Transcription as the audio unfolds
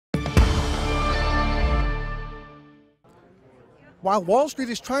While Wall Street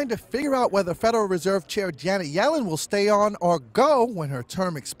is trying to figure out whether Federal Reserve Chair Janet Yellen will stay on or go when her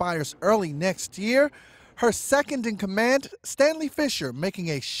term expires early next year, her second in command, Stanley Fischer,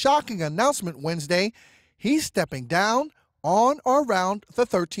 making a shocking announcement Wednesday. He's stepping down on or around the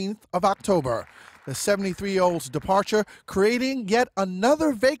 13th of October. The 73-year-old's departure creating yet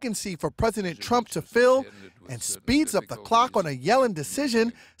another vacancy for President Trump to fill and speeds up the clock on a Yellen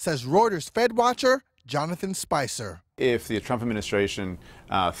decision, says Reuters Fed watcher Jonathan Spicer. If the Trump administration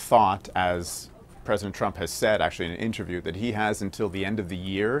thought, as President Trump has said actually in an interview, that he has until the end of the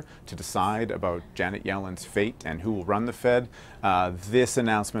year to decide about Janet Yellen's fate and who will run the Fed, this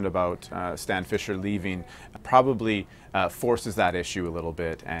announcement about Stan Fischer leaving probably forces that issue a little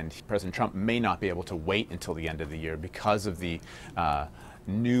bit, and President Trump may not be able to wait until the end of the year because of the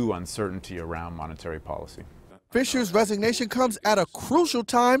new uncertainty around monetary policy. Fischer's resignation comes at a crucial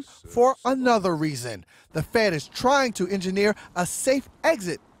time for another reason. The Fed is trying to engineer a safe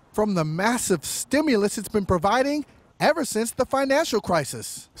exit from the massive stimulus it's been providing ever since the financial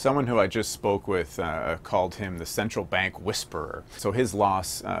crisis. Someone who I just spoke with called him the central bank whisperer. So his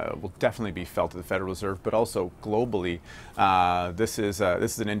loss will definitely be felt at the Federal Reserve, but also globally. This is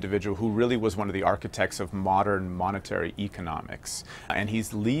an individual who really was one of the architects of modern monetary economics. And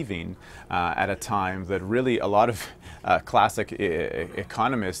he's leaving at a time that really a lot of classic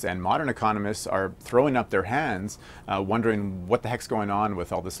economists and modern economists are throwing up their hands, wondering what the heck's going on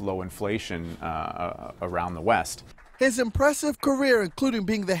with all this low inflation around the West. His impressive career, including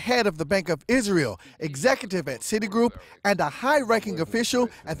being the head of the Bank of Israel, executive at Citigroup, and a high-ranking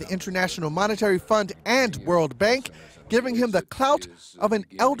official at the International Monetary Fund and World Bank, giving him the clout of an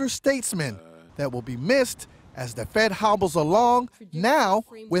elder statesman that will be missed as the Fed hobbles along, now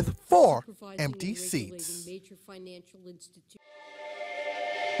with 4 empty seats.